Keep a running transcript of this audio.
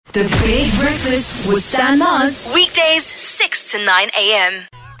The Big Breakfast with Stan Mars. Weekdays 6 to 9 a.m.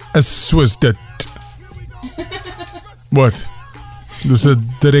 Soos dit. Wat? Dis 'n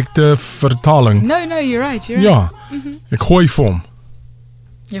direkte vertaling. No, you're right. Ja. Ek gooi vir hom.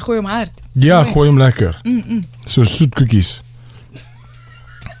 Jy gooi hom hard. Ja, gooi hom lekker. So soetkoekies.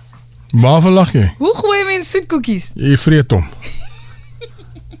 Waarvan lag jy? Hoe gooi mens soetkoekies? Jy vreet hom.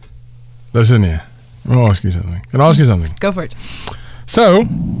 Listen here. Can I ask you something? Go for it. So,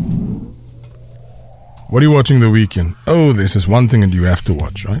 what are you watching the weekend? Oh, this is one thing that you have to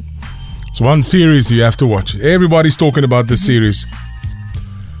watch, right? It's one series you have to watch. Everybody's talking about this series.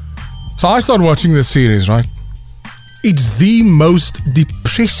 So I started watching this series, right? It's the most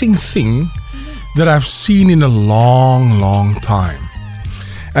depressing thing that I've seen in a long, long time.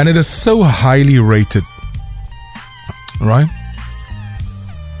 And it is so highly rated, right?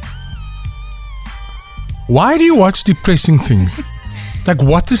 Why do you watch depressing things? Like,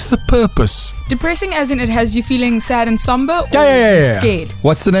 what is the purpose? Depressing as in it has you feeling sad and somber or Yeah. scared?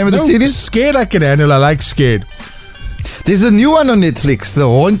 What's the name of the No, series? Scared I can handle. I like Scared. There's a new one on Netflix, The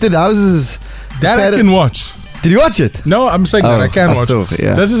Haunted Houses. That I can watch. Did you watch it? No, I'm saying that I can watch. saw,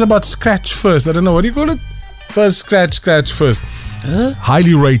 yeah. This is about Scratch First. I don't know. What do you call it? First Scratch First.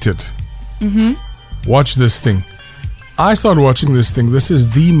 Highly rated. Watch this thing. I started watching this thing. This is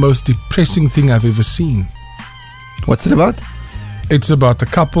the most depressing thing I've ever seen. What's it about? It's about a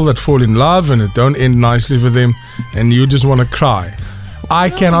couple that fall in love and it don't end nicely for them and you just want to cry. I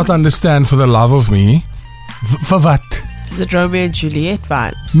cannot understand for the love of me. For what? Is it Romeo and Juliet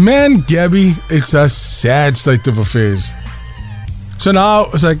vibes? Man, Gabby, it's a sad state of affairs. So now,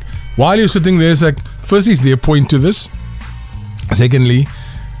 it's like, while you're sitting there, it's like, firstly, is there a point to this? Secondly,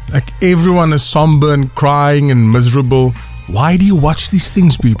 like, everyone is somber and crying and miserable. Why do you watch these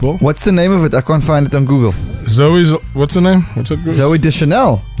things, people? What's the name of it? I can't find it on Google. Zoe's, what's her name? What's that girl? Zoe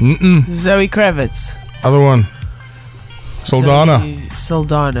Deschanel. Zoe Kravitz. Other one. Saldana.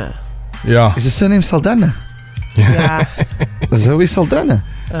 Saldana. Yeah. Is the surname Saldana? Yeah. Zoe Saldana.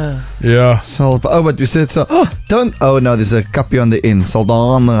 Yeah. Oh, but you said so. Oh, no, there's a copy on the end.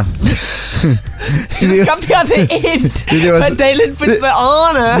 Saldana. Copy on the end. But Dalen puts the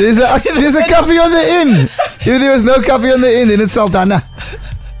honor. There's a copy on the end. If there was no copy on the end, then it's Saldana.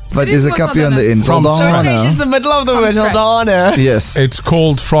 But It there's is a what copy on Saldana the end. From So it changes Saldana. the middle of the From word. scratch. Saldana. Yes. It's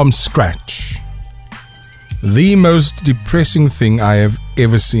called From Scratch. The most depressing thing I have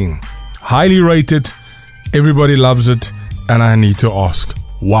ever seen. Highly rated. Everybody loves it. And I need to ask,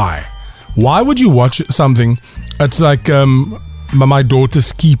 why? Why would you watch something? It's like my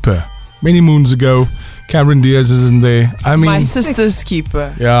daughter's keeper. Many moons ago, Cameron Diaz isn't there. I mean, My sister's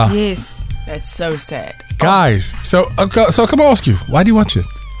keeper. yeah, Yes. That's so sad. guys. So come ask you, why do you watch it?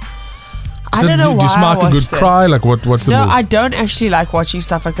 I don't know do why you spark I a good watched it. cry? Like what's the No, move? I don't actually like watching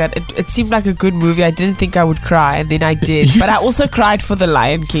stuff like that. It seemed like a good movie. I didn't think I would cry, and then I did. But I also cried for The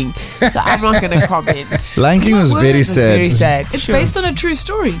Lion King, so I'm not going to comment. Lion King was very It was sad. very sad. It's Sure. based on a true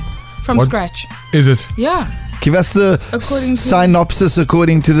story from What? scratch. Is it? Yeah. Give us the According to- synopsis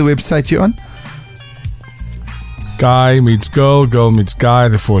according to the website you're on. Guy meets girl, girl meets guy,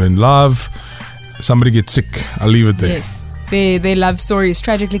 they fall in love. Somebody gets sick. I'll leave it there. Yes. Their love story is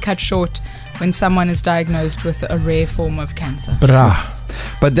tragically cut short when someone is diagnosed with a rare form of cancer. Brah.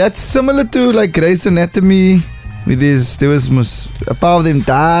 But that's similar to like Grey's Anatomy. There was a part of them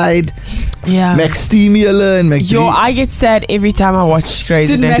died. Yeah. Max Steamula and Mac. Yo, I get sad every time I watch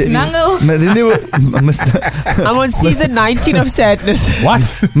Grey's Did Mac Anatomy. Nangle? But then they were Mr. I'm on season 19 of sadness. What?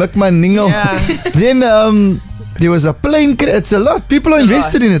 McManingle. Yeah. Then there was a plane crash. It's a lot. People are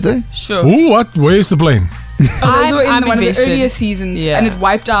invested in it, eh? Sure. Ooh, what? Where's the plane? Oh, those were in I'm one of the invested. earlier seasons, Yeah. and it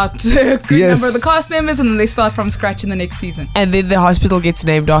wiped out a good Yes. number of the cast members, and then they start from scratch in the next season. And then the hospital gets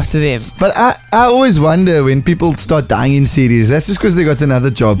named after them. But I always wonder when people start dying in series. That's just because they got another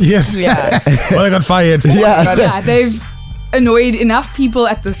job. Yes. Yeah. Well, they got fired. Yeah. Yeah, they've annoyed enough people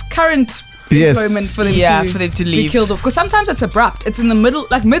at this current Yes. employment for them, for them to be leave. killed off. Because sometimes it's abrupt. It's in the middle,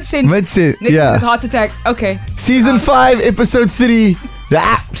 like mid-sentence. Mid-sentence, Next yeah. with heart attack. Okay. Season 5, episode 3.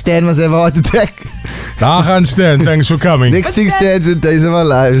 Stan must have a heart attack. Dag aan Stan, thanks for coming. Next thing Stan- Stan's in Days of Our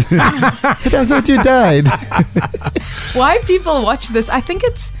Lives. But I thought you died. Why people watch this? I think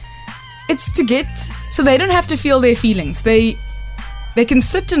it's to get so they don't have to feel their feelings. They can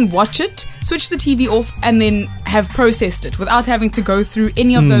sit and watch it, switch the TV off, and then have processed it without having to go through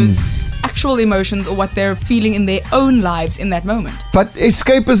any of those actual emotions or what they're feeling in their own lives in that moment. But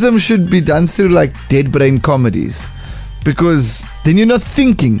escapism should be done through like dead brain comedies. Because then you're not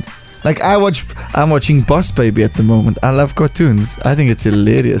thinking. Like I'm watching Boss Baby at the moment. I love cartoons. I think it's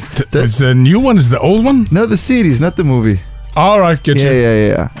hilarious. It's the new one, is the old one? No, the series, not the movie. All right, get you.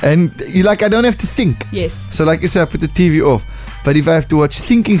 Yeah. And you like, I don't have to think. Yes. So like you said, I put the TV off. But if I have to watch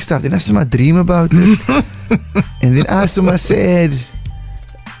thinking stuff, then I have to dream about it. And then I so sad.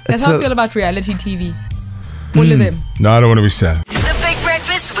 That's how I feel about reality TV. All of them. No, I don't want to be sad. The Big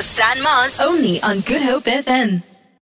Breakfast with Stan Mars. Only on Good Hope FM.